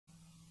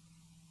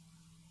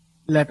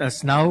Let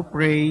us now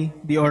pray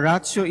the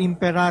Oratio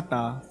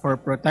Imperata for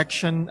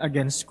protection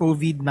against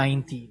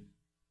COVID-19.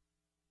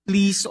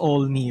 Please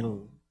all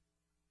kneel.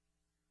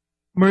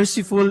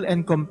 Merciful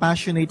and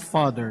compassionate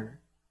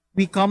Father,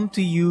 we come to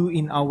you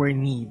in our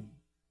need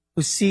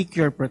to seek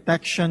your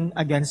protection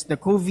against the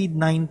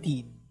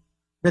COVID-19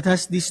 that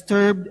has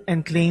disturbed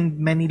and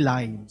claimed many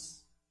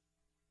lives.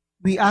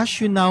 We ask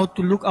you now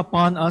to look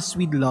upon us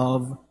with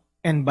love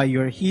and by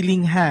your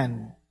healing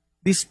hand,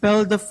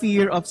 dispel the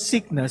fear of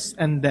sickness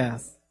and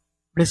death,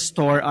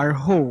 restore our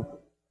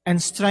hope, and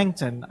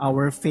strengthen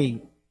our faith.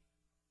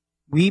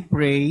 We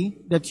pray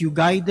that you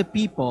guide the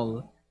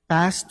people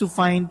tasked to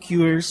find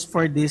cures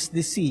for this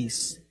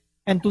disease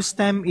and to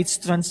stem its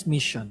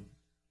transmission.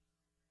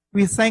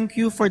 We thank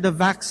you for the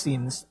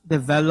vaccines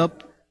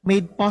developed,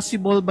 made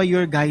possible by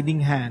your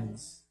guiding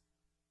hands.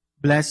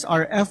 Bless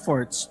our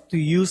efforts to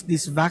use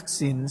these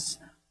vaccines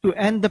to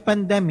end the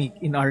pandemic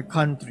in our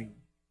country.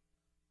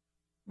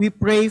 We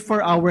pray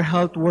for our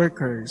health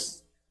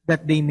workers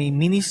that they may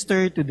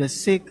minister to the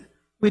sick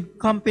with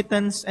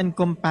competence and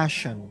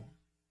compassion.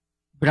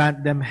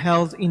 Grant them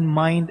health in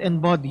mind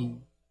and body,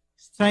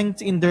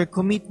 strength in their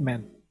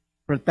commitment,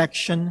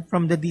 protection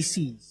from the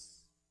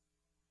disease.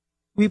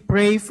 We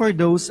pray for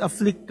those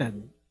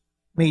afflicted.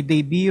 May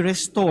they be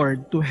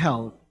restored to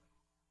health.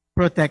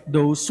 Protect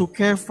those who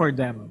care for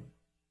them.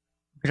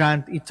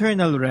 Grant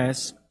eternal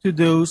rest to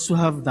those who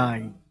have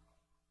died.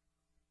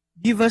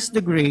 Give us the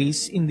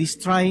grace in these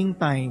trying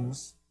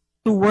times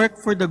to work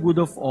for the good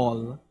of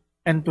all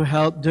and to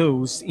help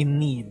those in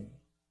need.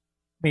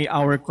 May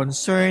our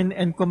concern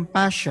and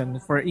compassion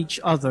for each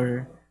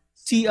other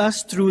see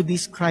us through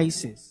this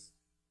crisis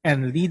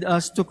and lead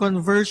us to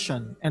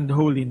conversion and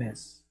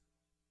holiness.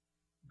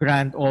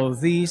 Grant all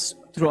this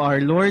through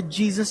our Lord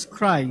Jesus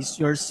Christ,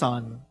 your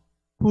Son,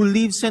 who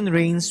lives and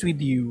reigns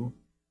with you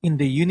in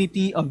the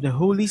unity of the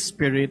Holy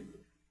Spirit,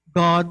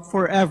 God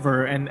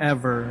forever and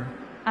ever.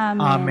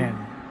 Amen. Amen.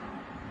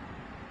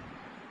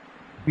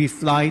 We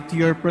fly to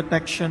your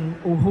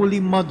protection, O Holy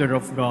Mother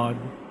of God.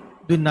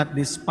 Do not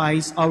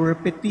despise our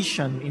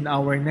petition in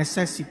our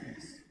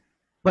necessities,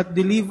 but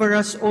deliver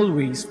us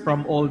always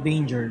from all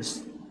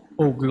dangers,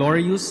 O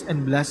glorious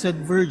and blessed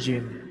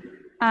Virgin.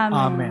 Amen.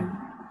 Amen.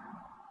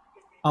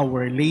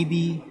 Our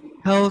Lady,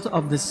 health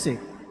of the sick,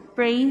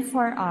 Pray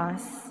for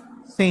us.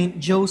 Saint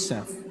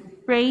Joseph,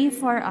 Pray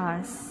for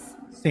us.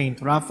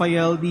 Saint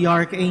Raphael the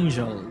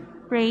Archangel,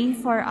 Pray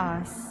for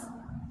us.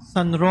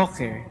 San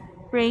Roque,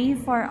 Pray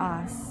for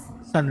us.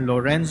 San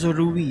Lorenzo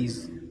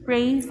Ruiz,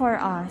 Pray for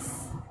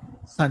us.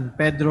 San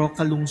Pedro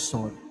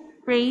Calungsod.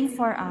 Pray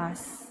for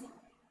us.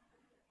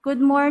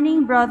 Good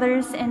morning,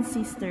 brothers and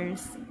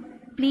sisters.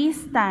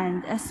 Please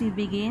stand as we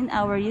begin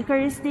our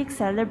Eucharistic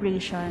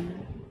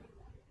celebration.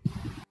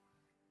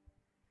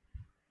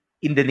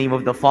 In the name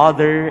of the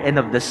Father, and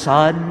of the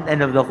Son,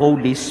 and of the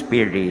Holy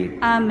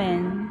Spirit.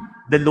 Amen.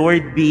 The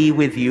Lord be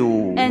with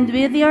you. And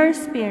with your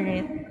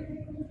spirit.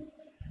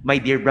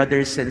 My dear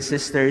brothers and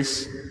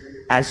sisters,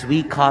 as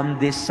we come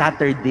this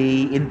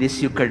Saturday in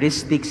this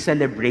Eucharistic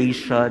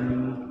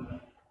celebration,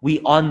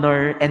 we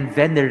honor and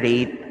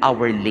venerate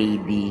Our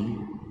Lady.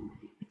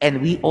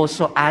 And we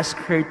also ask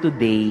her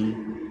today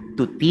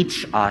to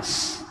teach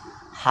us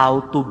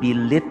how to be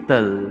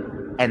little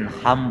and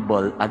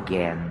humble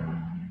again.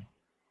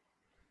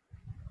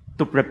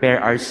 To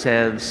prepare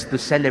ourselves to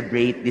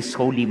celebrate this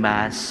Holy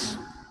Mass,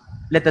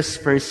 let us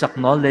first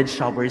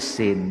acknowledge our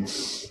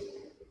sins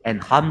and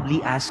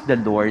humbly ask the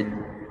Lord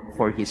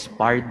for His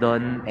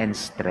pardon and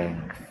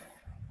strength.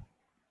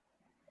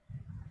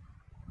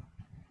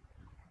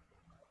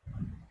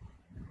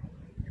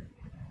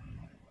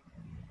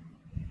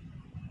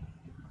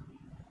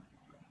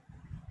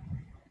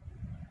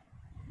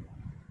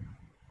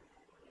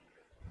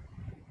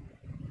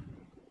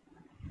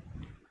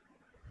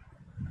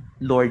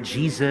 Lord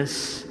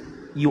Jesus,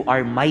 you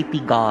are mighty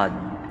God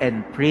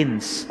and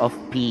Prince of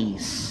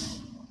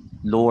Peace.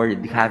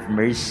 Lord, have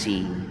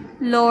mercy.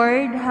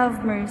 Lord,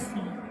 have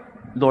mercy.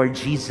 Lord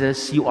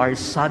Jesus, you are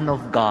Son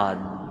of God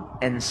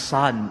and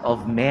Son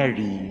of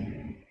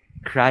Mary.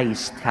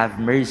 Christ, have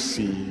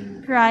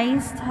mercy.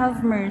 Christ,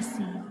 have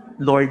mercy.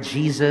 Lord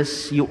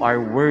Jesus, you are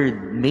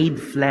Word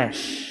made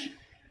flesh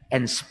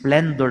and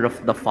splendor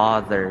of the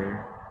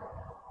Father.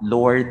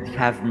 Lord,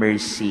 have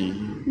mercy.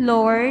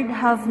 Lord,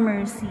 have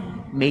mercy.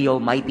 May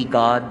Almighty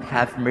God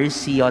have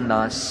mercy on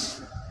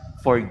us,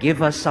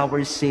 forgive us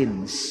our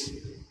sins,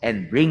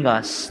 and bring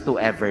us to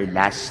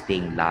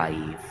everlasting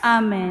life.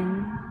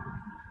 Amen.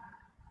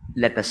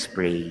 Let us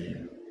pray.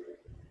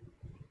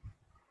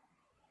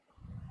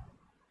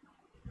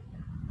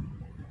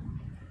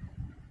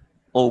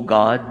 O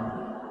God,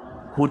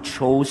 who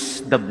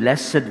chose the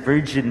Blessed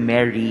Virgin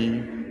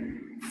Mary,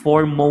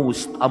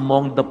 foremost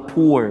among the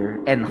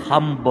poor and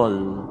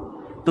humble,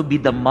 to be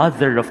the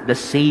mother of the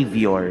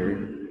Savior,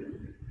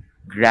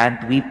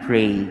 grant, we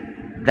pray,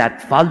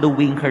 that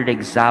following her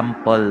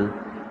example,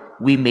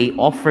 we may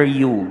offer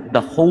you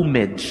the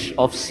homage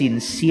of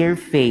sincere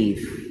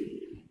faith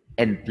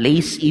and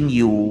place in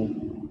you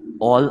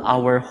all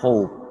our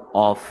hope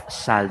of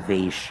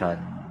salvation.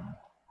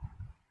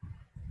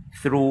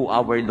 Through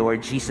our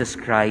Lord Jesus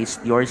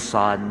Christ, your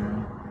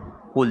Son,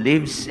 who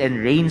lives and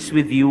reigns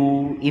with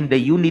you in the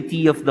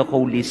unity of the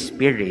Holy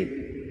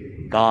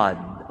Spirit, God,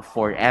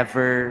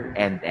 forever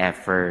and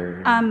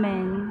ever.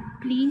 Amen.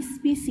 Please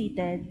be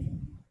seated.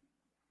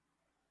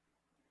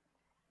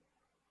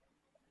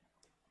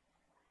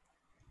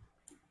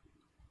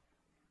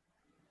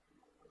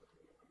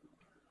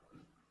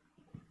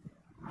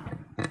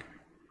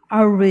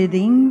 A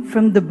reading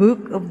from the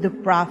book of the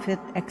prophet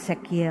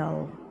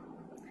Ezekiel.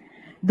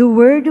 The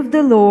word of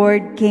the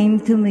Lord came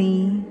to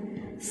me,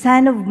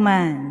 Son of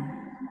man,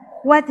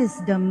 what is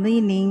the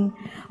meaning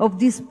of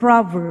this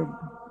proverb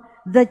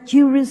that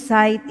you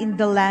recite in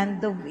the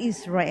land of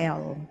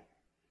Israel?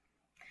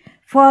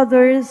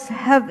 Fathers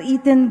have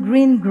eaten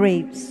green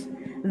grapes,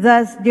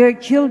 thus their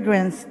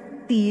children's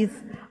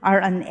teeth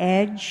are on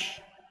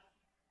edge.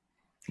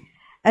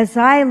 As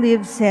I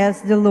live,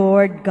 says the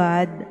Lord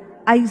God,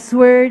 I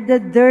swear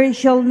that there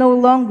shall no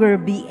longer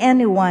be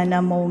anyone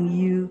among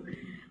you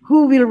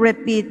who will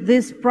repeat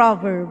this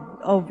proverb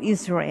of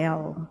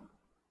Israel.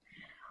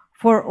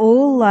 For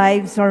all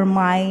lives are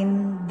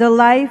mine, the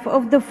life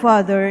of the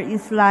Father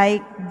is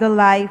like the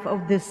life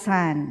of the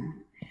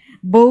Son.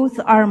 Both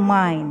are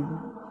mine,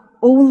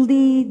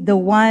 only the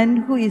one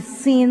who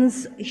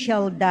sins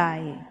shall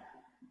die.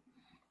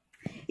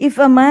 If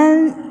a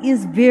man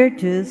is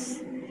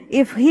virtuous,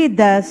 if he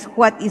does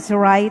what is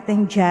right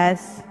and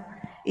just,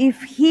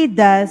 if he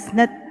does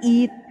not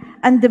eat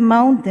on the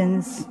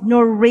mountains,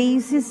 nor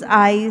raise his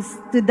eyes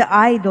to the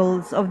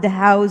idols of the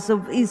house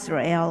of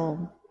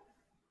Israel,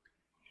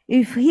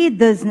 if he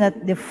does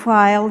not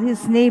defile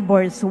his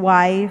neighbor's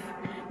wife,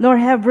 nor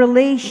have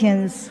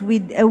relations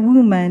with a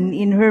woman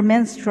in her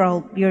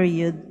menstrual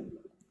period,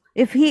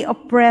 if he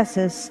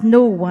oppresses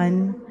no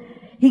one,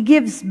 he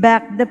gives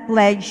back the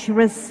pledge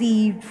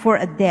received for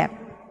a debt,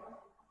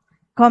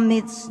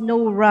 commits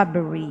no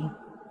robbery,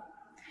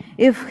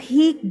 if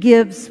he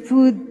gives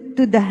food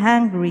to the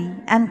hungry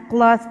and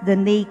clothes the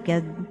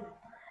naked,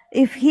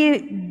 if he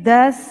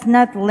does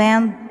not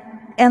lend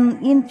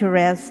an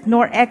interest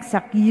nor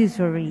exact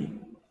usury,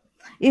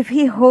 if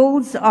he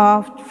holds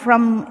off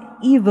from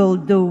evil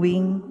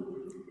doing,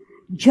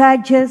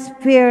 judges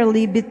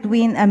fairly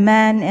between a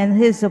man and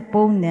his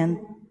opponent,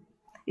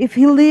 if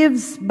he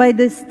lives by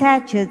the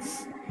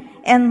statutes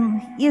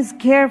and is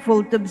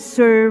careful to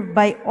observe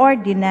by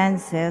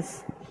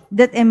ordinances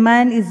that a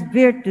man is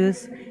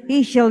virtuous,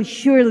 he shall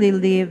surely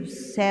live,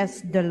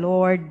 says the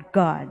Lord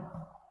God.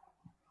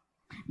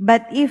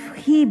 But if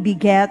he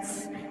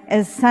begets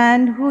a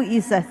son who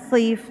is a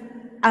thief,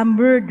 a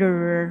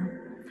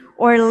murderer,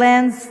 or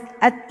lends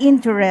at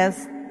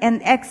interest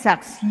and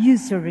exacts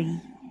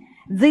usury,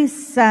 this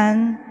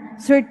son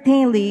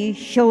certainly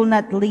shall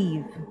not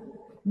live,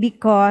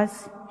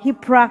 because he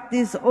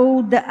practiced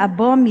all the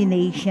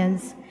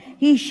abominations.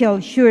 He shall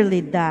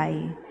surely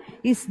die.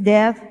 His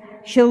death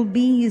shall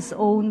be his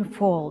own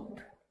fault.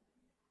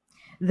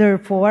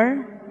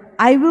 Therefore,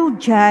 I will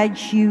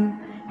judge you,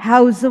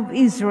 house of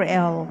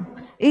Israel,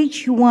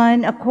 each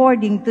one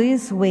according to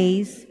his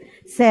ways,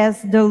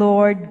 says the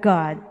Lord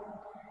God.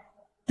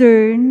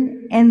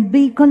 Turn and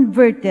be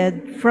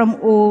converted from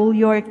all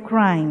your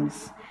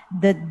crimes,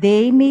 that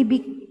they may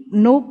be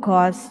no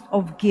cause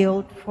of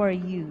guilt for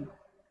you.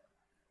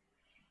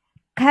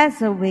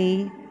 Cast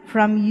away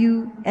from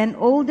you and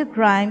all the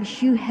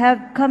crimes you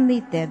have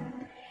committed,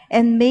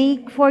 and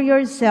make for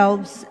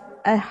yourselves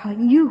a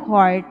new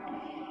heart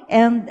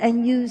and a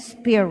new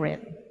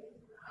spirit.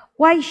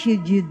 Why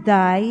should you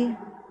die,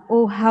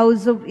 O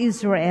house of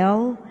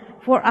Israel?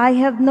 For I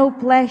have no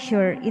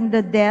pleasure in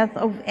the death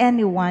of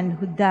anyone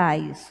who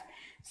dies,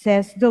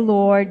 says the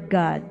Lord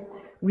God.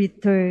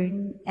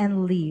 Return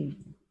and live.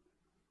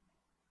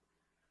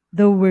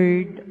 The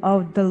word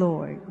of the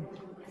Lord.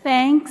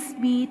 Thanks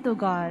be to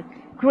God.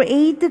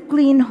 Create a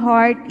clean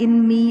heart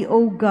in me,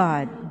 O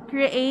God.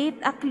 Create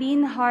a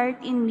clean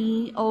heart in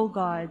me, O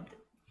God.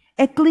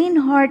 A clean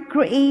heart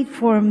create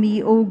for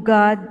me, O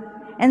God,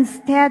 and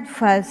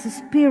steadfast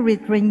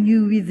spirit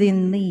renew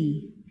within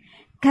me.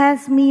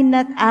 Cast me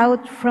not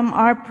out from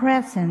our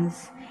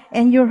presence,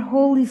 and your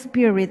Holy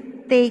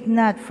Spirit take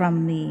not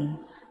from me.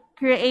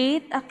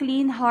 Create a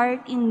clean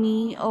heart in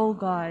me, O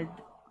God.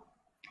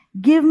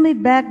 Give me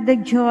back the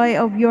joy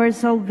of your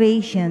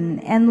salvation,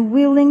 and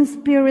willing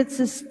spirit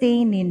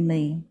sustain in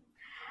me.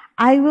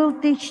 I will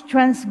teach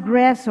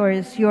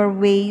transgressors your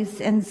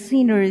ways, and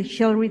sinners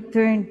shall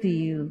return to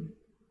you.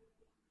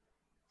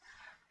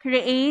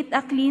 Create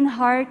a clean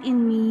heart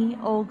in me,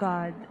 O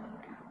God.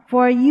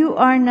 For you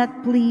are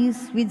not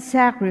pleased with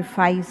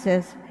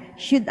sacrifices.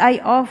 Should I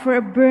offer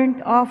a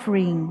burnt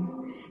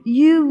offering,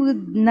 you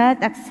would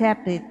not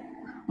accept it.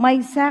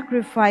 My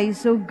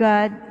sacrifice, O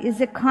God,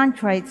 is a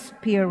contrite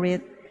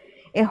spirit,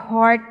 a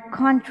heart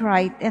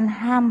contrite and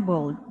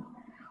humbled.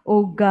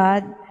 O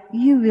God,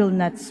 you will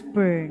not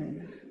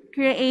spurn.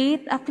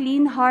 Create a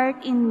clean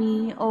heart in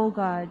me, O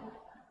God.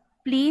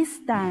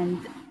 Please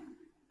stand.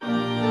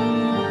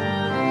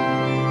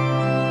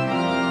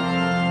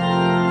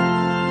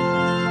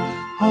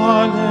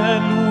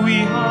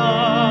 Hallelujah,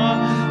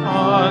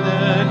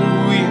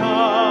 hallelujah,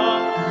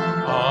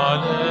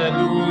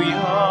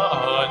 hallelujah,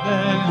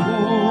 hallelujah,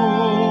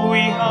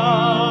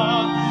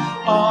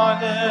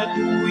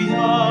 hallelujah,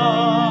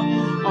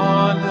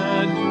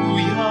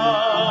 hallelujah,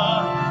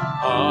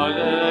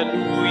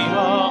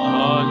 hallelujah,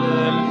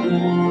 hallelujah.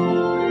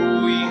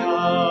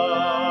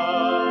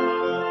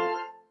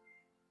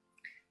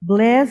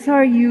 Blessed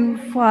are you,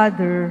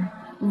 Father,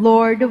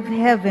 Lord of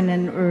heaven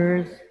and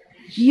earth.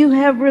 You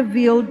have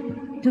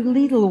revealed to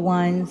little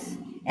ones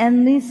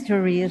and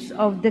mysteries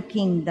of the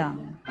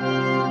kingdom.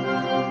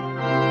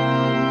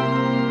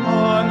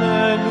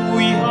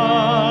 Hallelujah,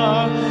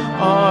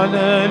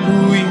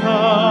 hallelujah,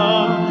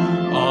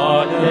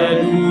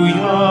 hallelujah,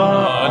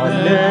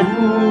 hallelujah,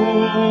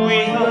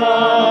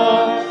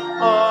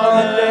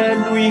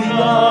 hallelujah,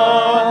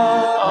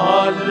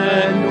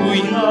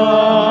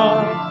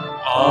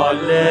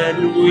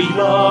 hallelujah,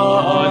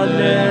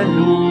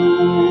 hallelujah.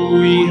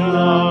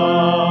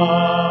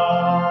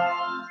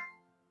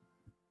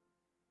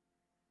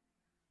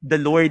 The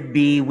Lord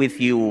be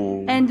with you.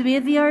 And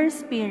with your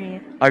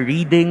spirit. A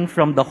reading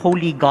from the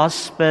Holy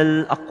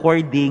Gospel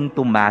according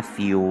to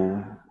Matthew.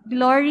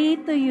 Glory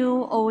to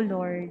you, O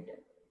Lord.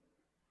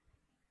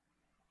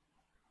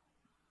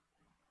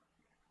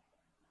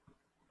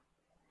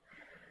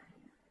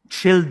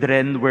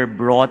 Children were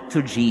brought to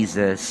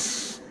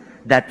Jesus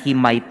that he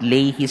might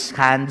lay his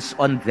hands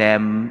on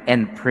them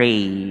and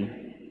pray.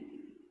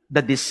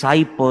 The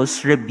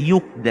disciples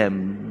rebuked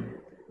them,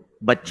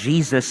 but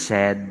Jesus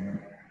said,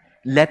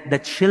 "Let the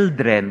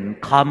children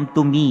come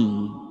to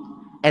me,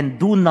 and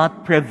do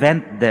not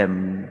prevent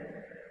them,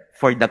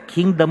 for the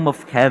kingdom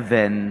of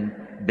heaven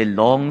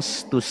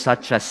belongs to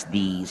such as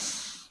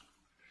these."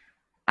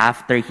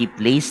 After he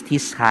placed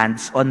his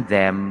hands on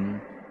them,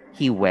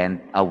 he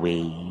went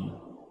away.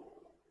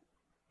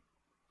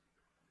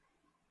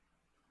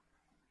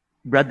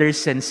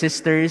 Brothers and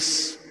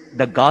sisters,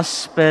 the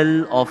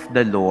Gospel of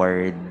the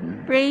Lord.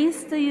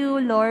 Praise to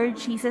you, Lord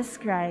Jesus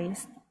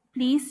Christ.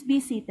 Please be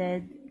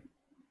seated.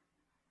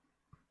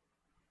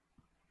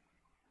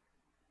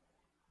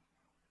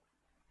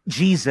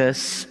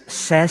 Jesus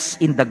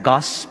says in the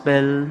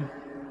Gospel,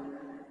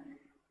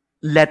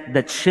 "Let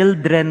the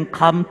children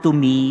come to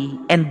me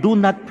and do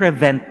not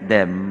prevent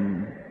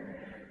them,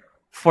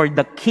 for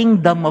the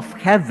kingdom of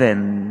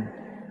heaven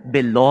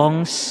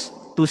belongs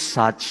to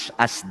such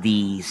as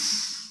these."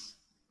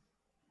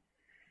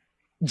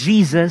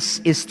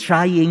 Jesus is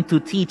trying to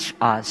teach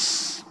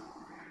us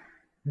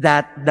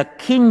that the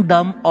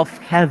kingdom of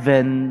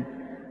heaven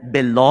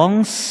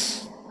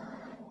belongs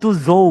to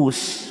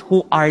those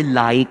who are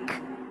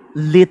like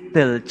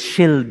little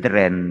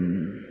children.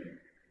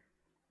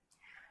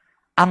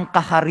 Ang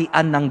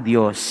kaharian ng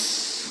Diyos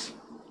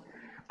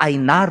ay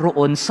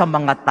naroon sa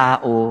mga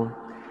tao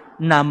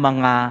na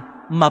mga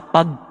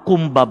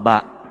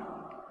mapagkumbaba,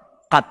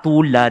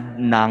 katulad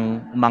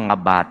ng mga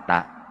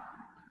bata.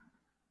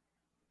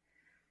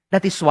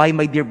 That is why,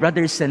 my dear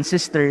brothers and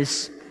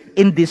sisters,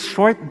 in this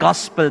short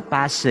gospel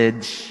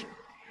passage,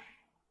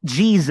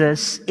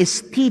 Jesus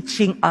is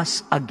teaching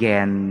us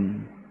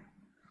again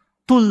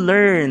to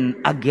learn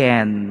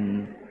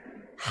again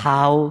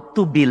how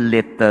to be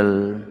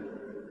little,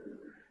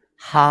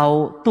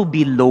 how to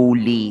be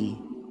lowly,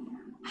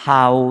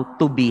 how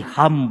to be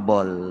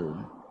humble.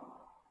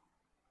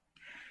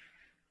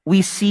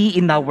 We see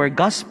in our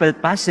gospel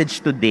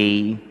passage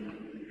today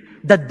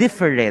the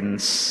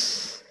difference.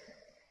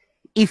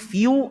 If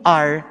you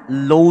are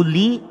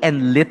lowly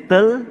and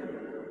little,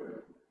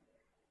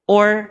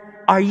 or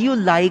are you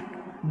like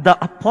the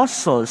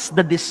apostles,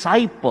 the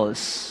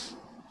disciples?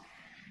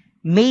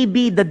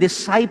 Maybe the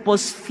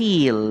disciples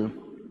feel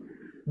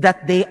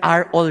that they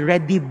are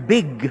already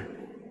big.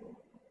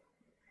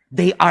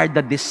 They are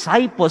the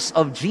disciples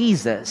of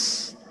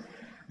Jesus.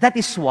 That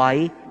is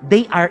why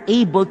they are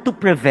able to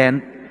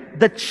prevent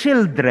the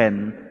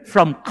children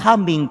from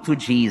coming to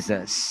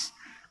Jesus.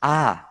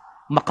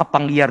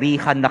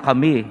 Makapangyarihan na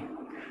kami.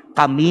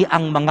 Kami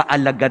ang mga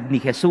alagad ni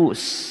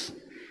Jesus.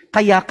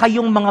 Kaya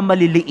kayong mga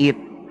maliliit,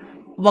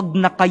 wag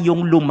na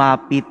kayong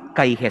lumapit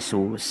kay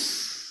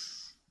Jesus.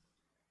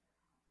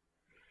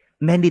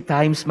 Many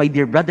times, my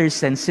dear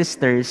brothers and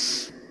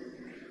sisters,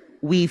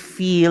 we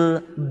feel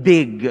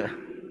big.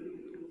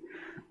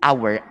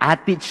 Our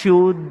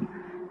attitude,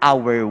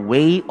 our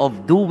way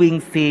of doing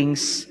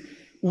things,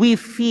 we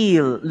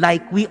feel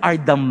like we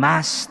are the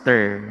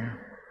master.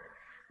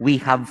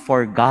 We have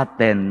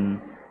forgotten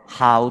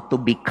how to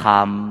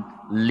become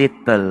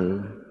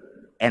little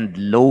and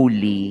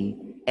lowly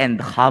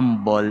and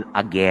humble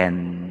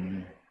again.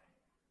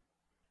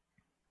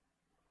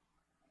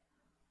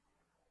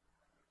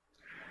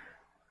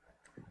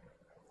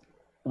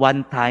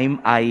 One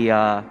time, I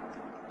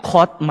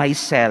caught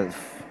myself.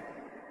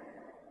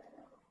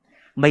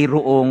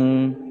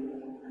 Mayroong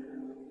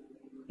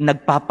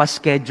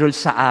nagpapaschedule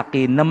sa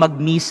akin na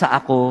magmisa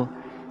ako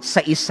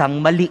sa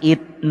isang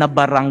maliit na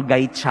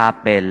barangay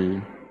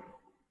chapel.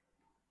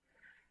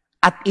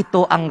 At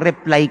ito ang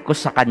reply ko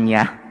sa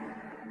kanya.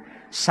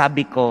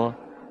 Sabi ko,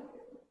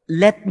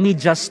 let me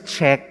just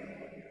check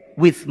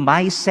with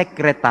my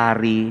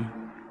secretary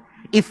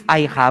if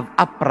I have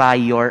a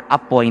prior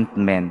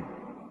appointment.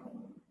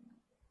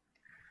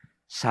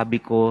 Sabi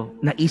ko,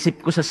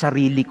 naisip ko sa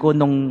sarili ko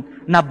nung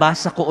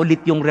nabasa ko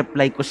ulit yung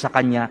reply ko sa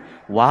kanya,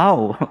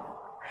 wow,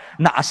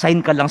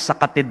 na-assign ka lang sa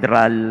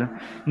katedral,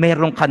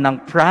 meron ka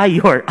ng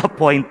prior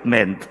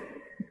appointment.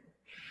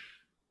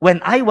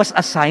 When I was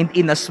assigned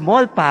in a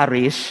small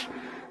parish,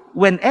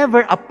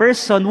 whenever a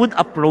person would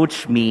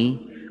approach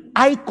me,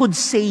 I could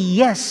say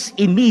yes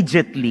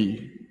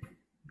immediately.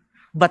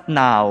 But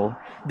now,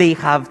 they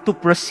have to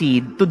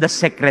proceed to the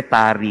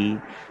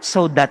secretary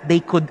so that they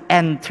could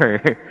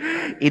enter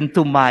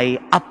into my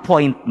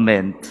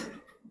appointment.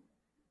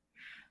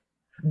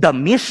 The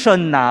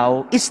mission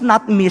now is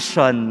not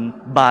mission,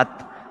 but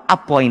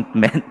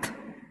appointment.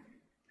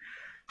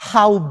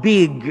 How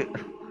big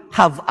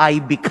have I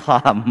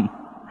become?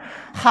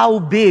 How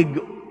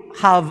big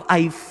have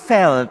I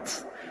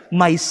felt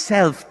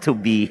myself to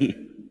be?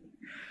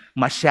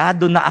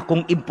 Masyado na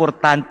akong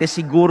importante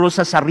siguro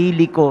sa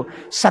sarili ko,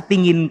 sa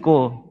tingin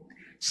ko.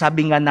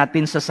 Sabi nga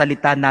natin sa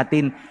salita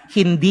natin,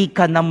 hindi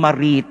ka na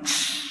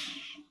ma-reach.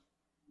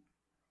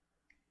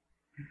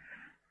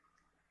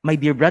 My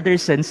dear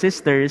brothers and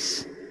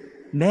sisters,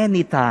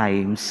 many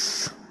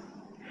times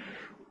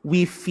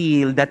we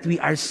feel that we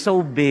are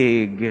so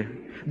big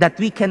that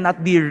we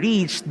cannot be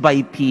reached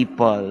by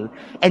people,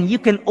 and you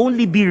can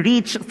only be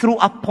reached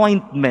through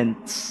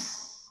appointments.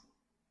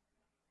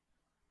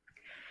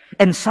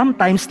 And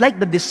sometimes, like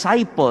the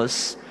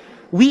disciples,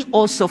 we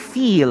also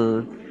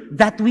feel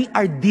that we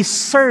are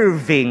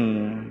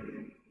deserving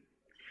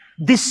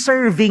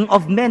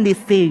of many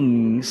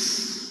things.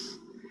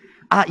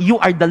 You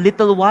are the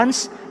little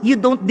ones, you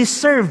don't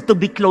deserve to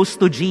be close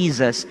to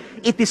Jesus.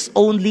 It is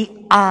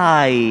only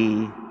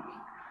I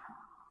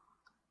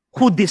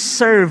who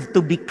deserve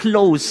to be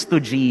close to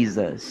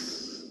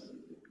Jesus.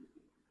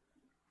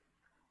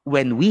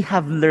 When we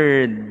have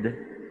learned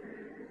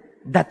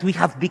that we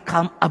have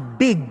become a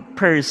big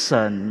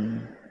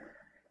person,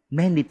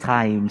 many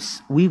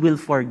times we will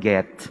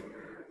forget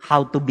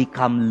how to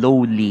become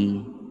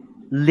lowly,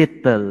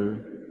 little,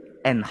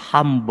 and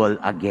humble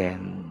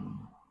again.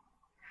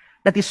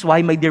 That is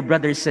why, my dear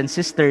brothers and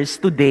sisters,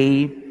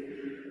 today,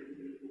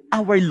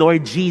 our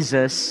Lord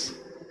Jesus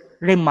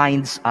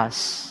reminds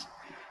us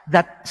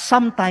that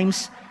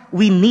sometimes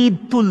we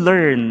need to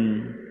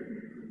learn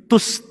to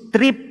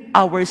strip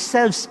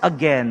ourselves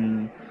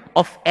again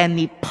of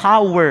any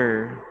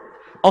power,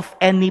 of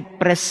any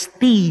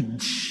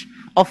prestige,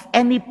 of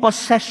any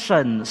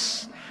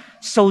possessions,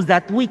 so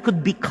that we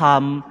could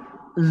become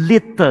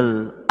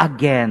little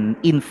again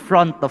in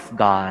front of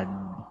God.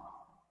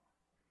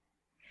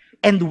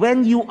 And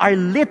when you are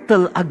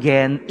little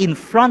again in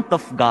front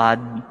of God,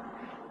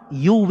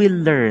 you will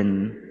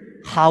learn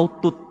how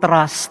to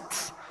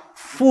trust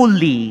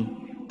fully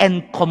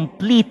and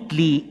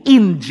completely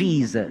in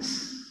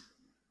Jesus.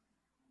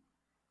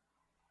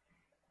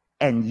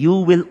 And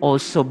you will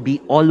also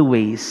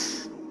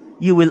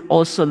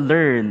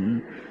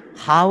learn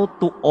how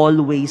to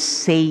always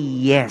say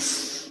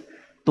yes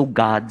to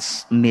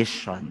God's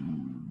mission.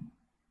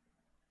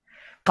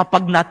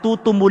 Kapag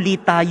natutumuli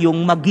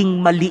tayong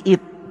maging maliit,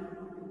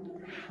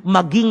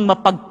 maging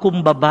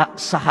mapagkumbaba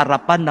sa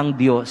harapan ng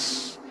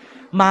Diyos,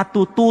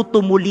 matututo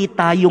muli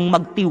tayong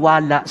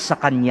magtiwala sa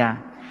Kanya.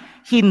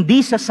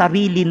 Hindi sa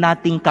sarili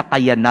nating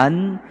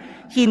kakayanan,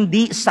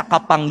 hindi sa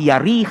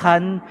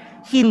kapangyarihan,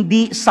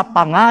 hindi sa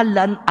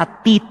pangalan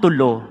at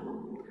titulo.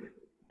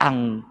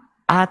 Ang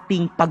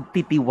ating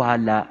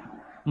pagtitiwala,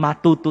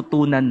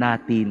 matututunan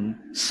natin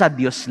sa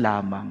Diyos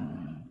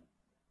lamang.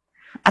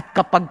 At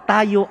kapag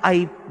tayo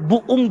ay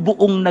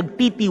buong-buong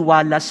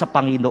nagtitiwala sa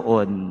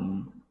Panginoon,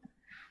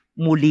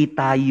 muli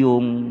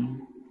tayong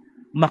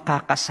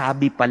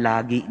makakasabi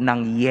palagi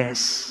ng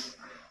yes,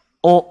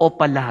 oo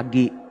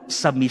palagi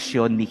sa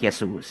misyon ni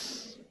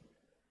Jesus.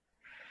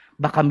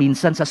 Baka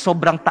minsan sa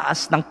sobrang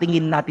taas ng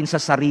tingin natin sa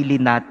sarili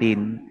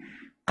natin,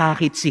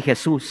 kahit si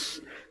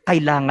Jesus,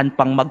 kailangan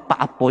pang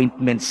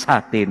magpa-appointment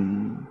sa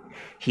atin.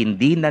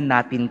 Hindi na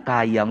natin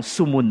kayang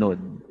sumunod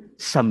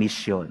sa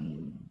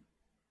misyon.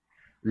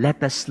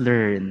 Let us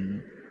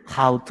learn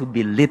how to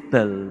be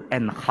little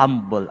and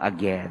humble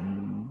again.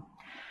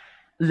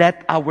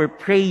 Let our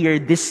prayer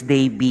this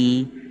day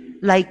be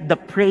like the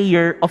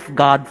prayer of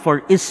God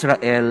for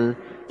Israel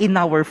in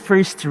our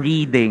first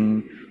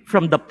reading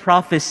from the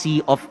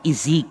prophecy of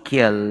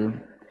Ezekiel,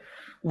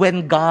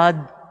 when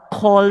God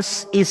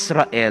calls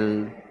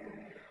Israel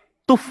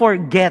to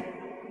forget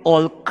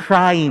all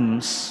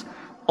crimes,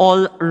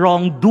 all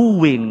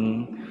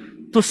wrongdoing,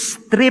 to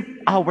strip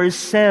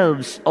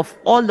ourselves of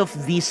all of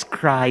these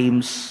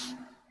crimes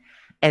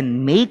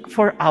and make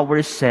for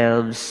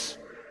ourselves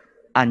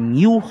a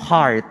new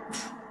heart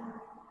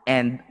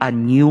and a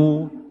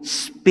new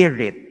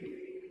spirit,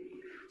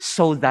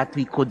 so that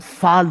we could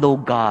follow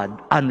God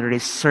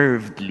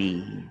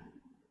unreservedly.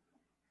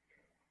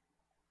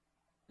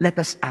 Let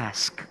us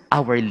ask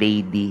Our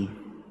Lady,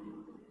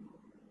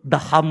 the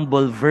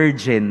humble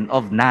Virgin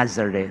of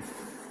Nazareth,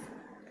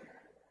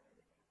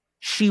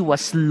 She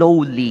was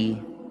lowly.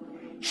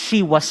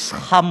 She was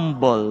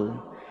humble.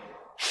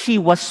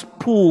 She was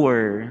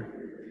poor.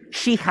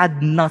 She had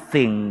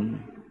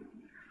nothing.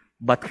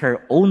 But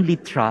her only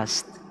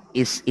trust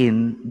is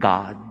in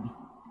God.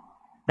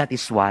 That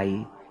is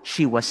why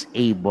she was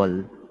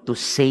able to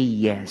say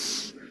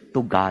yes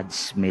to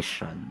God's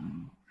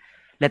mission.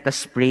 Let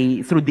us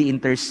pray through the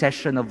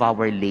intercession of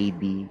Our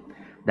Lady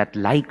that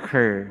like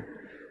her,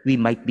 we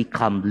might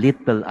become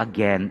little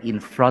again in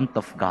front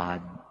of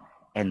God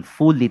and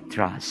fully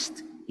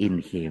trust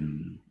in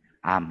Him.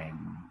 Amen.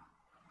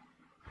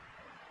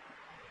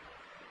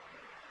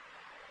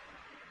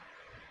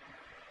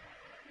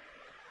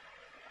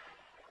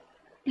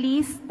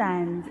 Please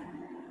stand.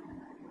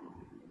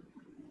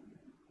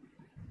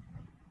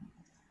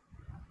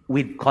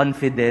 With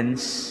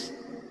confidence,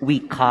 we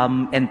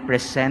come and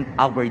present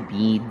our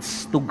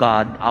needs to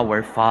God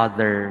our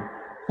Father,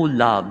 who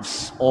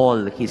loves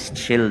all His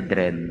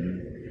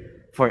children.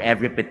 For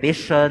every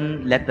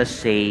petition, let us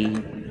say,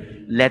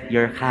 "Let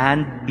your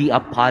hand be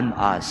upon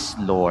us,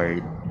 Lord."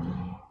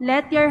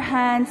 Let your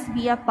hands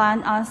be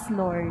upon us,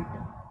 Lord.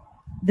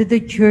 That the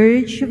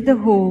church of the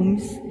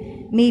homes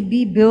may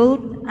be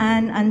built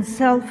on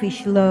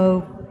unselfish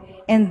love,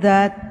 and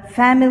that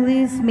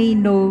families may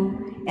know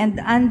and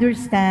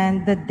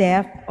understand the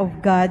depth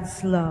of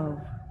God's love.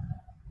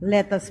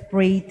 Let us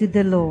pray to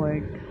the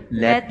Lord.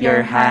 Let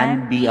your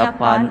hand be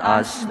upon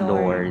us,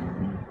 Lord.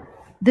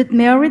 That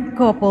married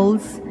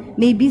couples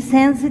may be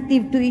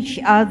sensitive to each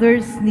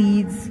other's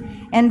needs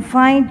and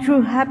find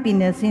true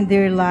happiness in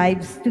their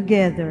lives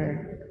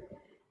together.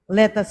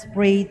 Let us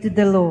pray to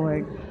the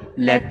Lord.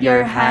 Let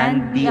your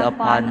hand be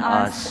upon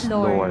us,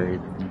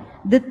 Lord.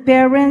 That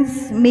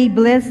parents may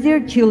bless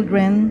their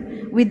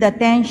children with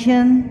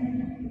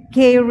attention,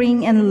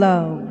 caring, and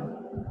love.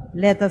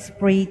 Let us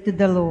pray to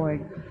the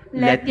Lord.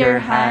 Let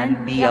your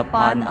hand be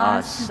upon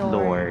us,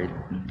 Lord.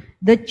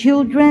 The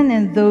children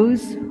and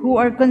those who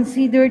are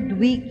considered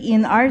weak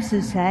in our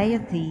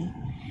society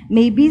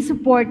may be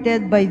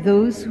supported by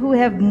those who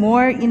have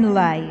more in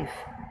life.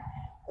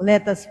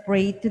 Let us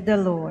pray to the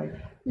Lord.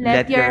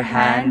 Let your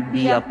hand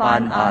be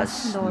upon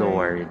us,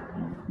 Lord.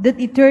 That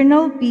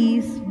eternal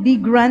peace be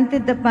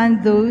granted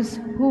upon those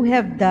who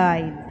have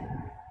died.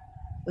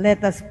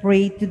 Let us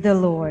pray to the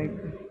Lord.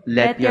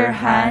 Let your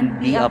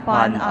hand be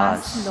upon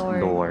us,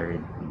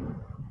 Lord.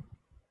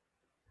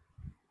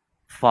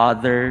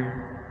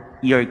 Father,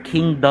 your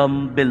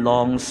kingdom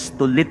belongs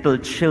to little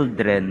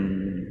children.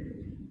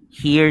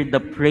 Hear the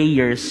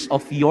prayers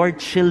of your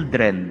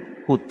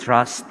children who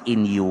trust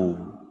in you.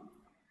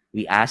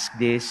 We ask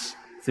this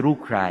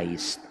through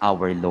Christ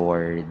our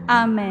Lord.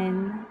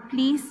 Amen.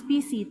 Please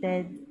be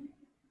seated.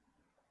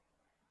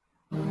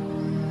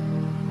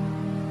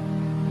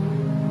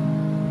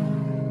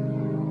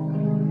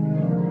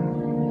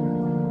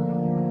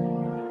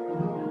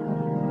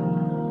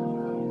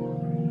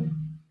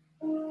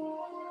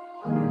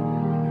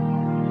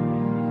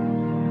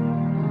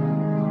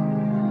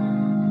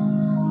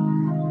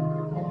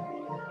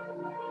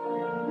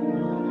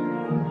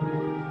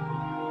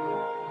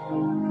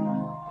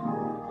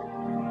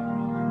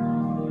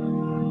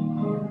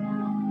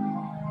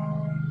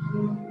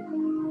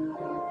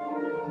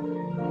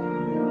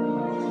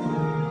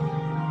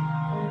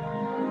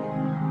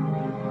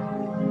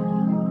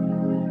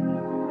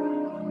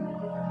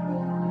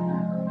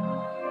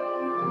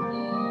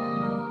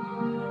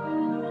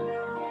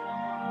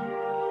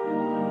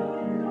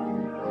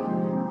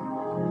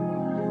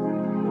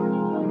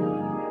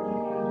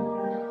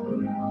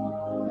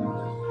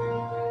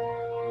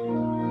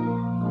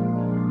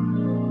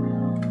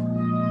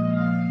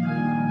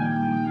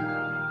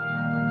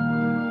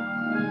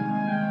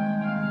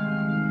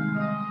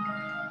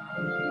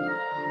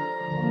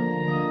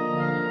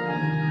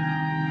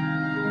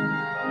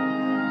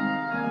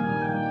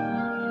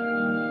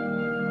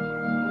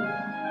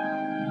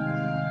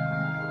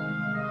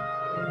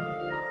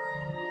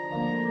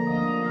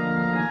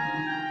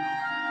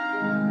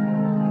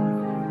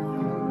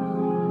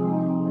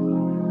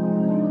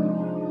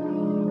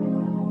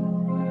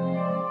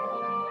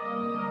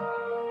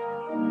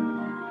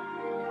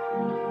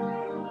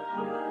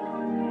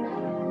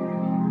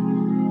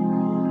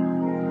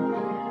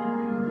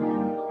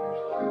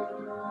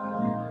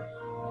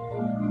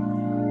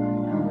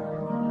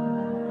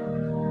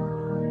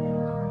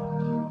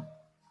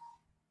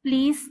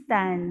 Please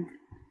stand.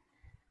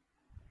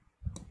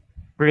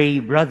 Pray,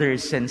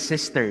 brothers and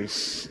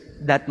sisters,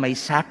 that my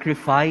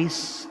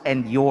sacrifice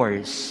and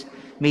yours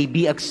may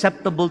be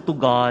acceptable to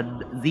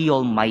God, the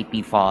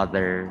Almighty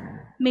Father.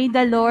 May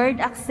the Lord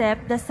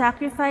accept the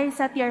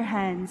sacrifice at your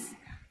hands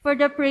for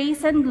the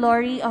praise and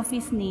glory of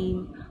His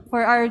name,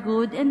 for our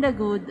good and the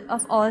good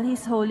of all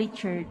His holy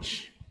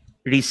church.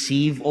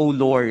 Receive, O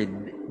Lord,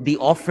 the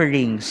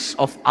offerings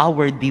of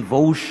our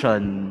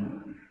devotion,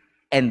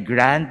 and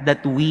grant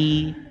that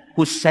we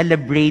who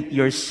celebrate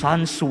your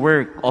Son's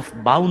work of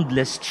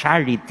boundless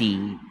charity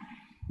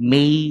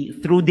may,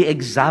 through the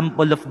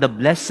example of the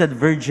Blessed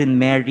Virgin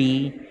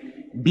Mary,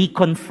 be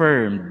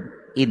confirmed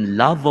in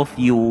love of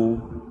you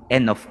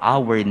and of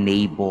our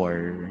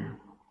neighbor.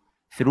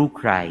 Through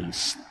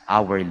Christ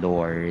our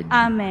Lord.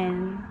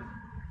 Amen.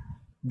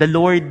 The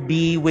Lord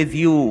be with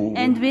you.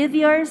 And with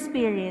your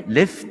spirit,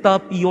 Lift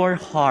up your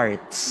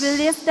hearts.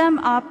 we lift them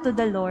up to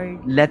the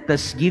Lord. Let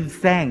us give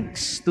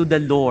thanks to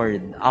the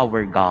Lord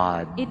our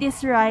God. It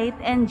is right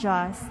and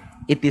just.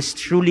 It is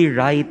truly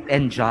right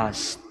and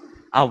just,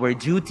 our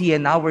duty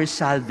and our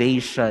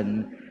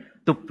salvation,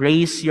 to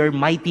praise your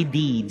mighty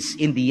deeds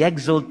in the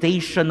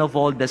exaltation of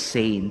all the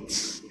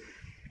saints,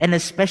 and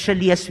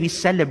especially as we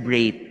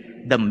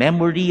celebrate the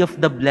memory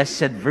of the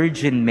Blessed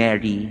Virgin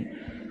Mary,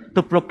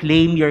 to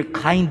proclaim your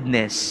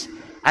kindness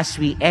as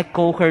we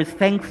echo her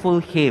thankful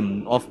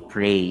hymn of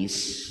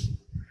praise.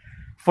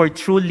 For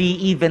truly,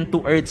 even to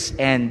earth's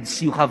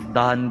ends, you have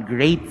done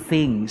great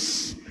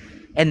things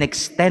and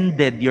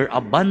extended your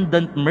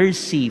abundant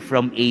mercy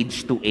from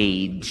age to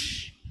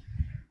age.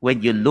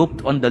 When you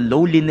looked on the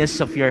lowliness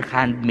of your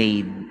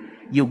handmaid,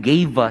 you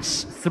gave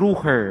us,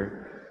 through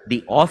her,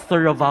 the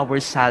author of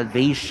our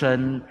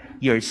salvation,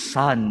 your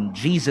Son,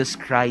 Jesus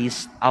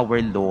Christ,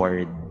 our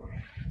Lord.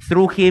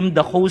 Through him,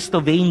 the host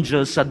of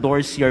angels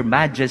adores your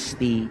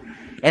majesty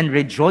and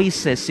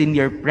rejoices in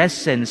your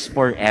presence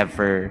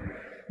forever.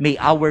 May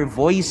our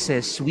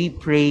voices, we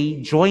pray,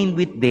 join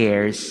with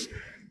theirs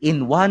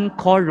in one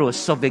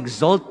chorus of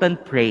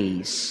exultant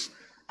praise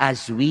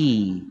as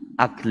we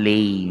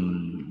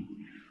acclaim.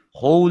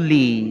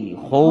 Holy,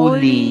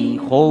 holy,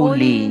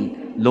 holy,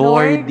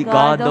 Lord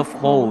God of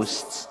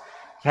hosts,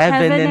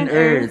 heaven and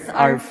earth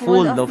are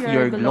full of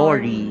your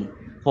glory.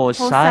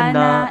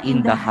 Hosanna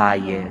in the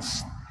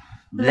highest.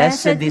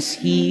 Blessed is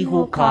he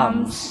who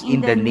comes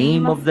in the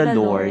name of the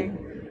Lord.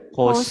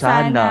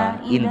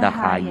 Hosanna in the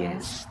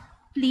highest.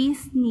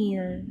 Please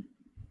kneel.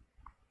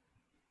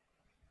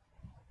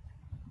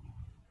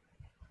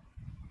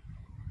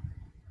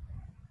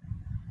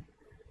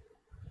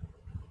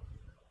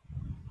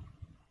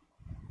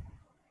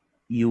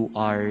 You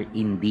are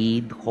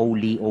indeed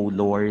holy, O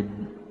Lord,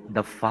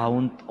 the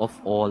fount of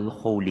all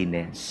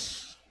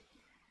holiness.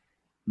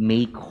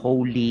 Make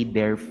holy,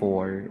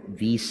 therefore,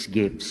 these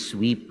gifts,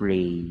 we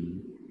pray,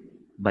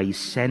 by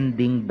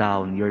sending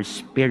down your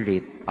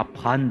Spirit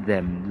upon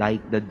them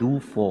like the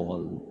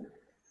dewfall,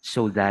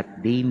 so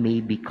that they may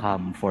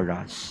become for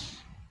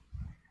us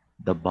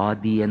the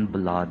body and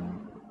blood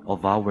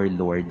of our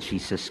Lord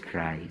Jesus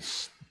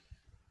Christ.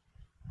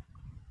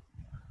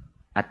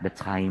 At the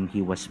time he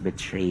was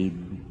betrayed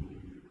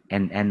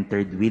and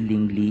entered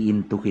willingly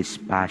into his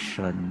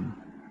passion,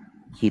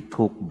 he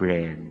took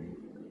bread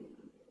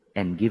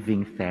and,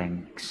 giving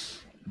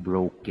thanks,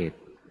 broke it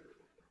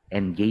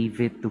and gave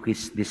it to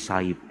his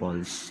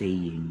disciples,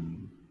 saying,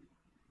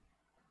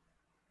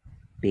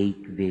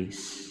 "Take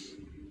this,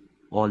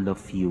 all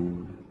of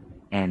you,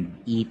 and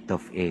eat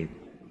of it,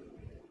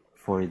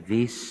 for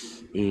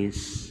this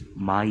is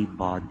my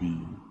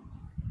body,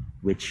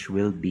 which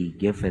will be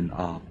given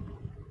up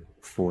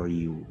for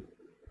you."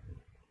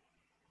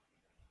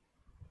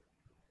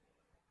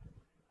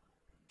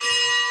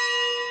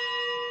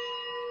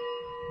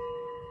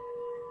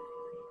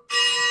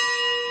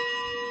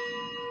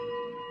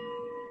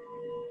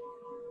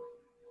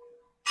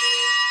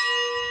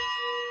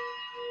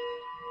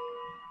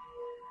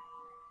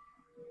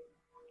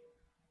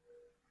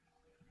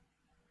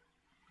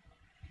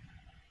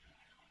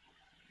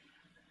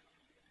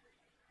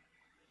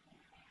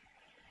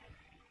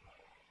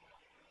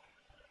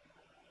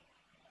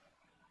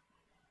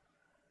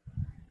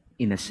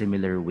 In a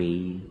similar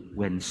way,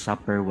 when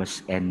supper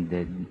was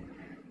ended,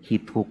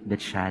 he took the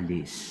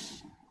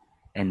chalice,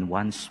 and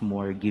once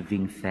more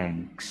giving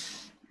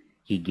thanks,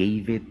 he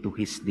gave it to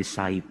his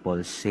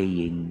disciples,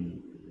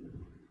 saying,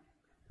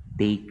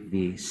 "Take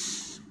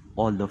this,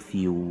 all of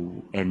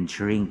you, and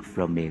drink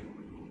from it,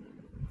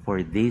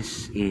 for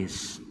this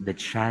is the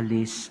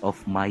chalice of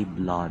my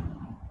blood,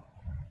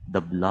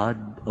 the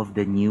blood of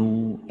the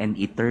new and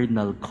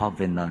eternal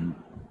covenant,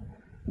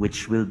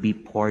 which will be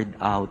poured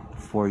out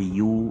for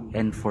you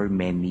and for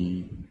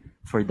many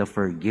for the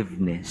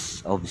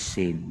forgiveness of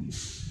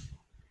sins.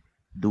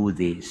 Do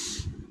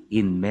this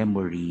in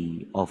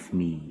memory of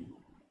me."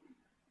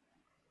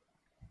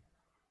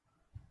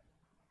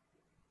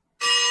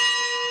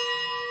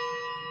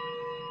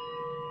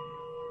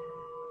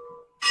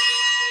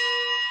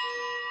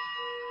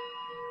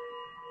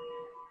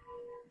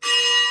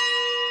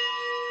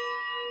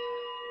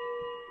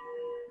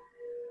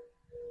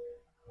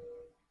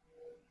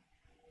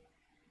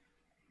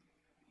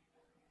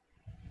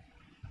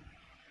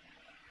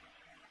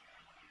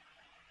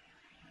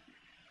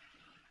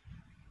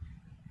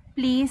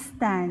 Please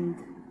stand.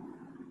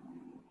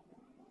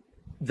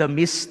 The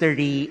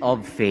mystery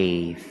of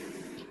faith.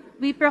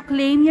 We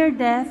proclaim your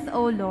death,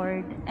 O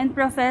Lord, and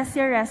profess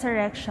your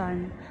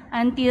resurrection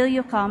until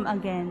you come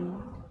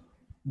again.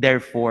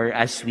 Therefore,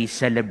 as we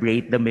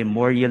celebrate the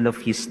memorial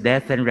of his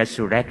death and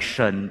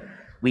resurrection,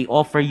 we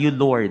offer you,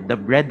 Lord, the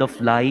bread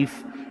of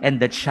life and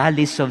the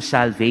chalice of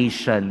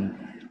salvation,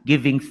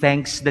 giving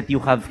thanks that you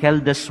have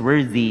held us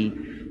worthy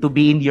to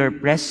be in your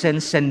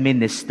presence and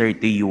minister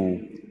to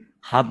you.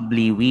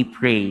 Humbly we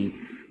pray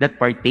that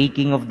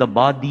partaking of the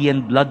body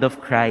and blood of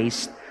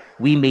Christ,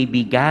 we may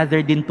be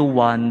gathered into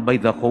one by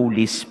the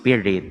Holy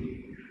Spirit.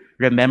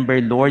 Remember,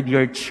 Lord,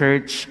 your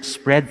church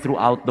spread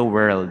throughout the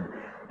world,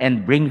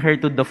 and bring her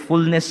to the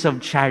fullness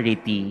of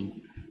charity,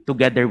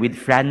 together with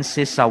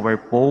Francis, our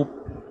Pope,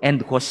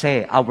 and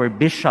Jose, our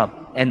Bishop,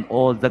 and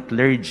all the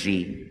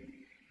clergy.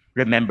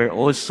 Remember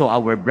also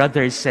our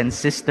brothers and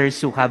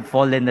sisters who have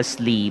fallen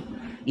asleep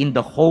in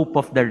the hope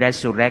of the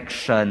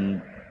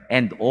resurrection,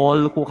 and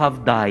all who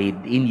have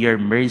died in your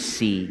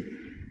mercy.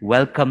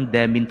 Welcome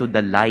them into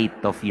the light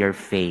of your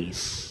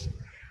face.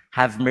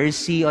 Have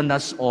mercy on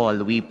us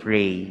all, we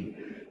pray,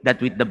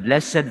 that with the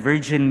Blessed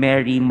Virgin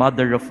Mary,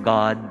 Mother of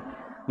God,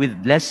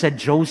 with Blessed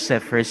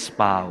Joseph, her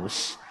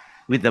spouse,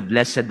 with the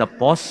blessed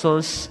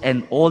apostles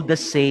and all the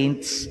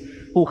saints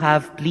who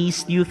have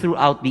pleased you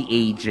throughout the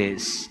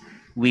ages,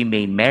 we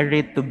may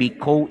merit to be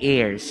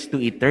co-heirs to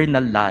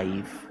eternal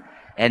life,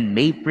 and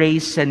may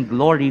praise and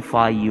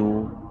glorify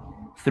you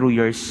through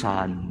your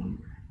Son,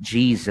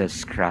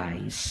 Jesus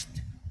Christ.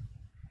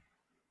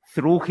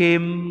 Through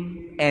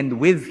him,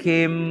 and with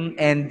him,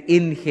 and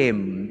in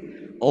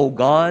him, O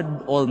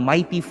God,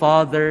 Almighty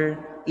Father,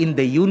 in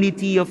the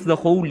unity of the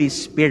Holy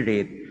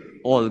Spirit,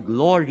 all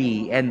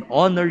glory and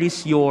honor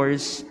is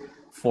yours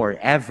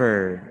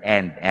forever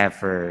and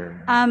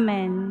ever.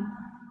 Amen.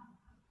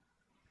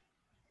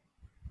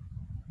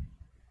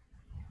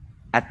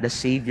 At the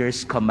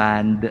Savior's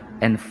command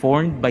and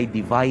formed by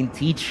divine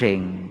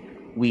teaching,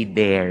 we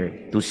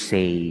dare to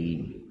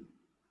say,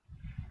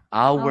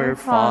 Our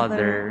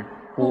Father,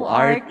 who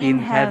art in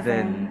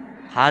heaven,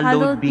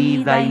 hallowed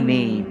be thy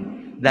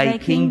name. Thy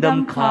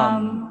kingdom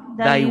come,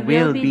 thy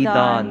will be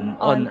done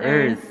on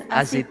earth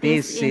as it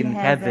is in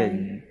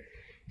heaven.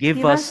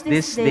 Give us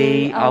this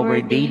day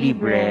our daily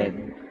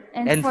bread,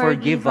 and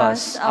forgive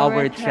us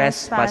our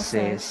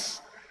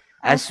trespasses,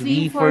 as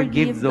we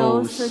forgive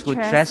those who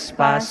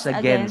trespass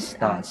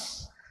against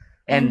us.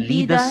 And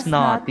lead us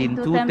not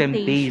into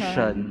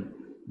temptation,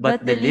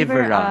 but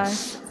deliver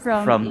us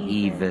from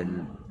evil.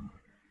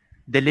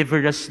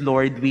 Deliver us,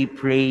 Lord, we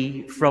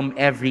pray, from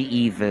every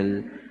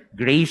evil.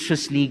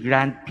 Graciously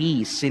grant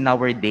peace in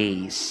our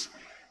days,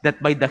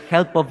 that by the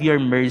help of your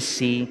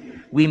mercy,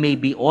 we may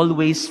be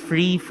always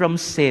free from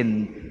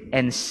sin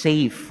and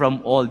safe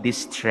from all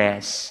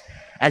distress,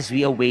 as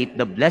we await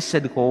the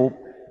blessed hope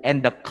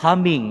and the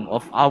coming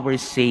of our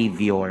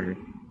Savior,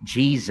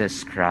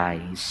 Jesus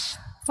Christ.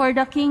 For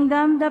the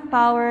kingdom, the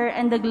power,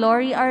 and the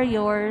glory are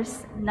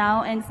yours,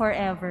 now and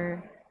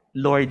forever.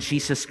 Lord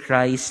Jesus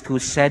Christ, who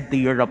said to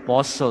your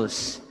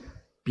apostles,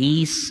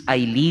 Peace I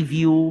leave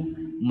you,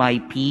 my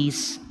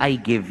peace I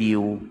give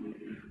you.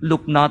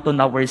 Look not on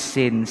our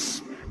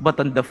sins, but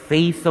on the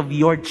faith of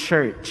your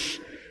church,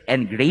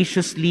 and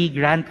graciously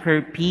grant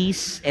her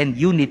peace and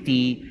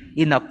unity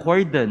in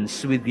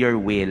accordance with your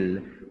will,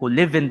 who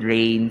live and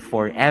reign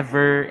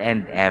forever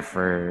and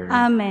ever.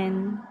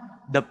 Amen.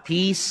 The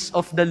peace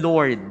of the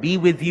Lord be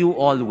with you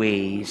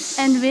always.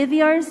 And with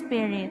your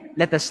spirit.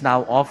 Let us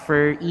now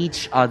offer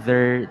each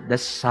other the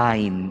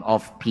sign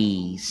of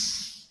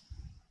peace.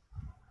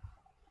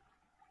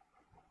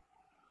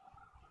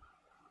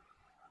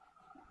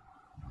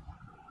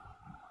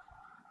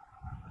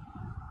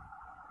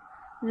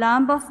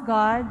 Lamb of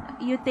God,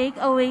 you take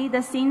away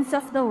the sins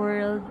of the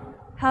world,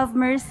 have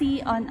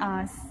mercy on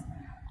us.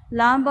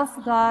 Lamb of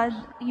God,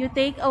 you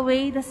take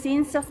away the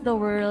sins of the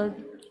world,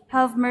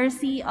 have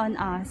mercy on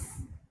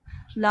us.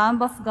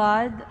 Lamb of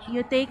God,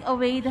 you take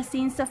away the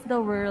sins of the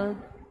world,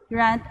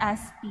 grant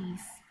us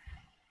peace.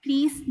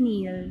 Please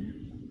kneel.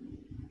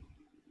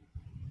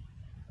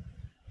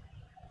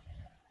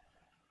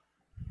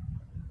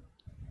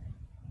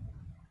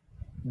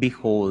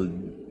 Behold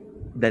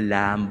the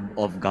Lamb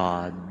of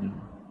God.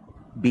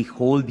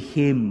 Behold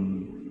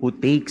him who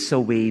takes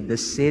away the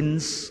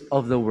sins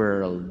of the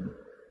world.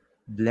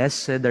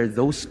 Blessed are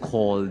those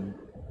called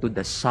to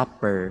the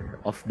supper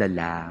of the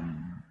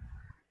Lamb.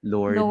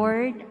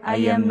 Lord,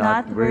 I am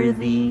not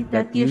worthy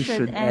that you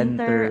should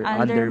enter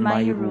under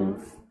my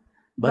roof,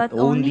 but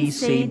only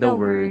say the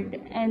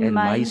word, and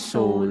my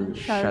soul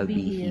shall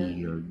be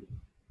healed.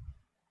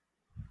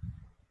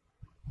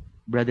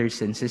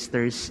 Brothers and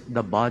sisters,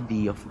 the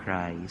body of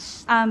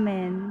Christ.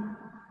 Amen.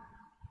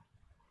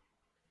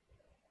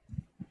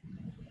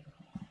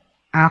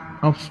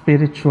 Act of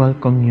spiritual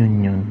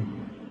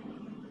communion.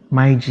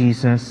 My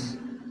Jesus,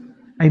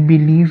 I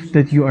believe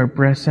that you are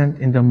present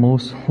in the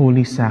most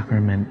holy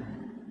sacrament.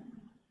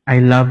 I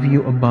love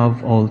you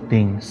above all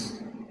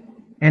things,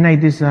 and I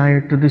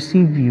desire to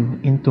receive you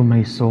into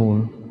my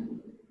soul.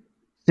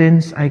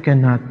 Since I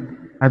cannot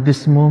at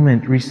this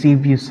moment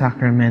receive you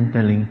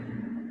sacramentally,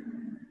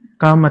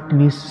 come at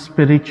least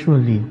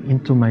spiritually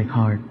into my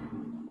heart.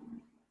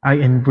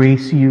 I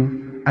embrace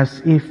you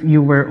as if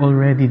you were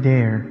already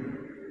there,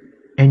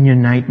 and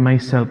unite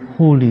myself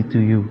wholly to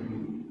you.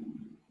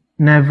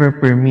 Never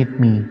permit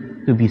me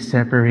to be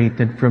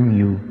separated from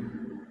you.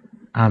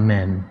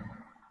 Amen.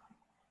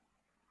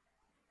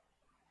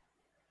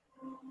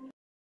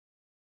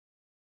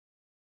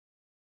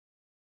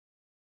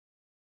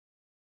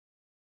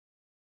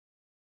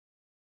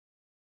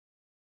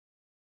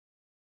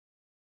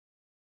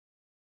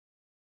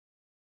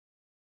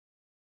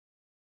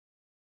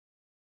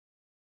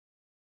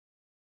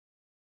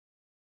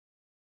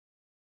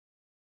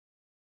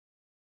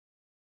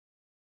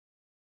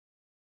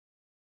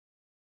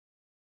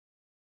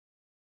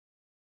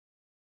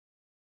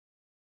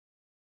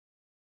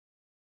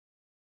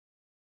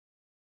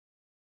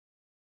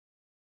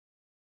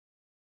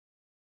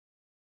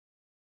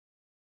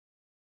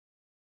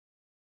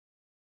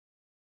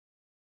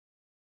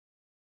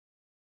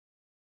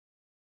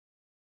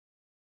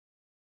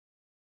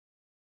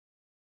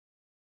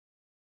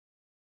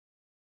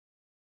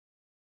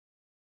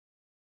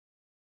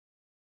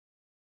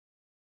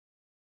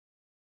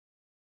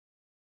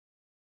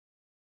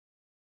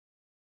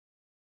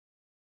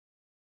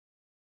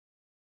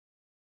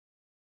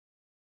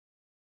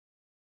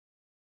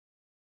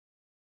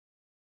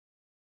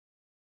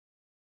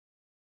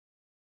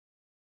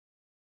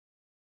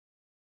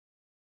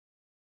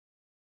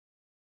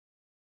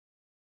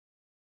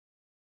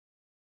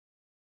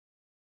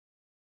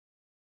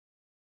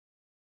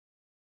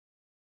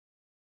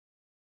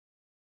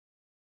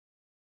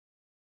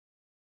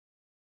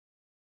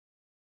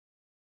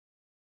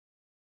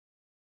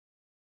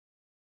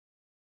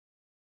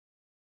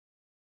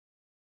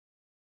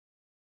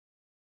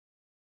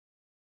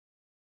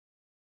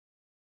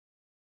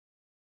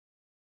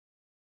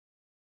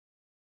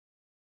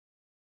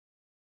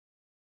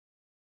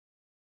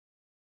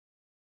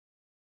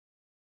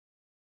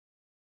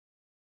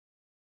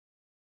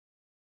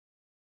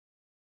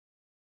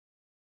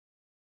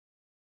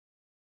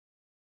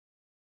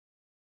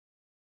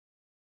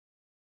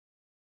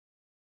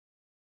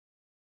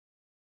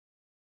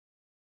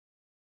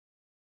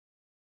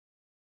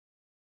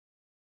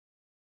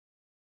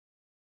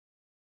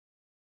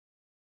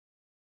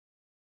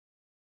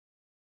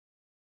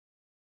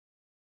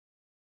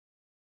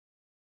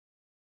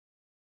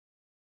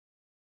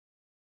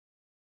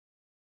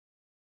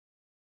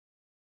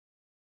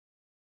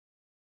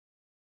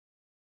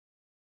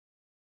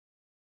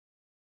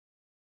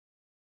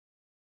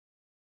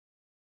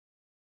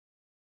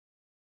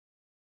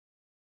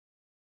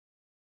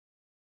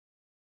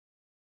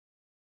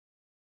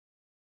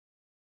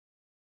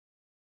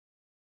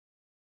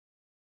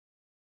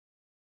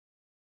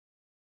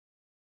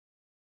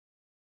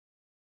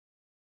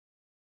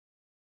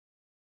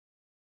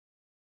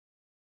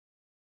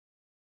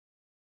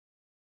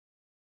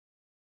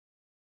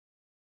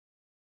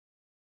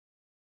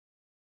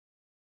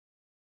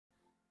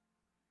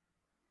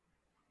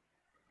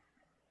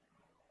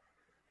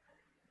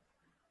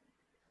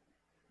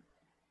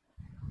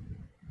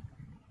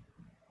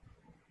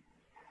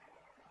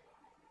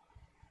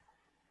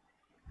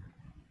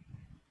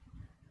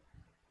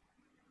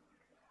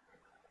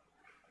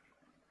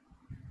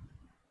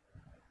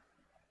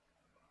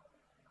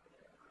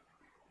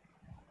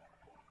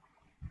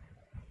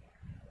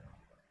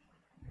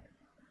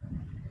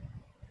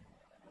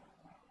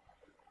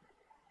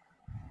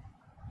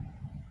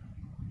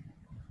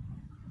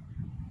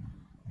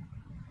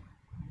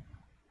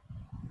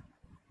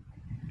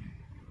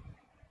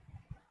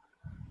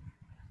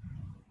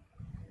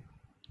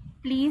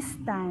 Please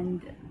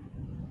stand.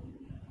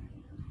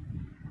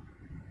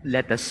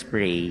 Let us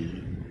pray.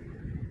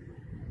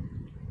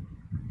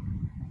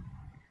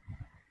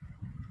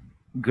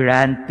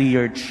 Grant to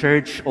your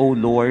church, O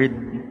Lord,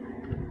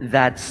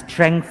 that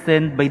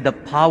strengthened by the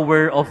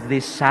power of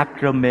this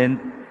sacrament,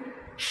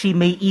 she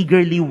may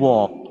eagerly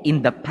walk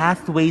in the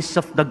pathways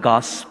of the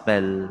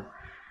gospel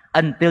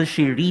until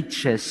she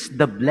reaches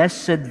the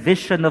blessed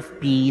vision of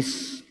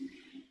peace,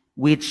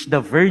 which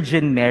the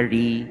Virgin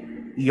Mary,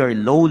 your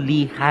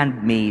lowly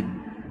handmaid,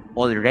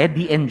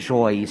 already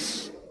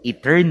enjoys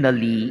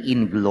eternally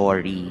in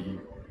glory.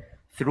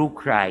 Through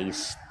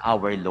Christ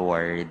our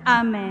Lord.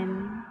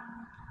 Amen.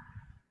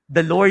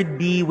 The Lord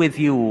be with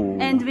you.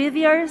 And with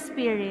your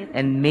spirit.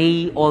 And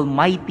may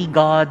Almighty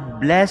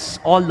God bless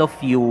all of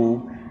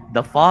you,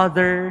 the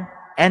Father,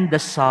 and the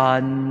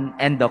Son,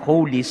 and the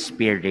Holy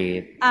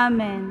Spirit.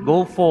 Amen.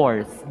 Go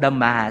forth, the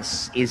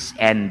Mass is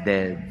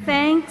ended.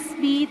 Thanks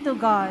be to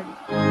God.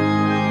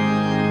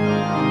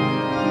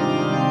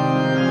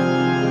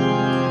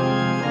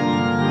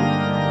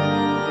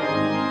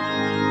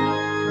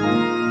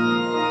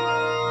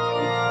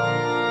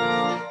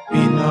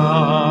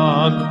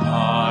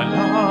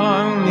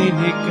 Pinagpalang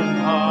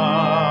nilikha,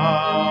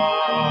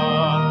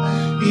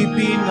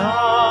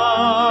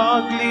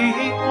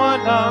 ipinaglihing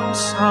walang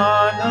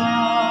sala,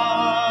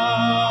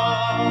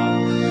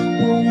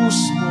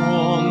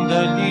 pusong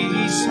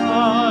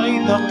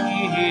dalisay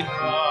dakila,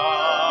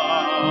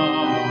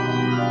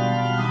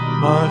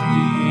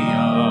 Maria.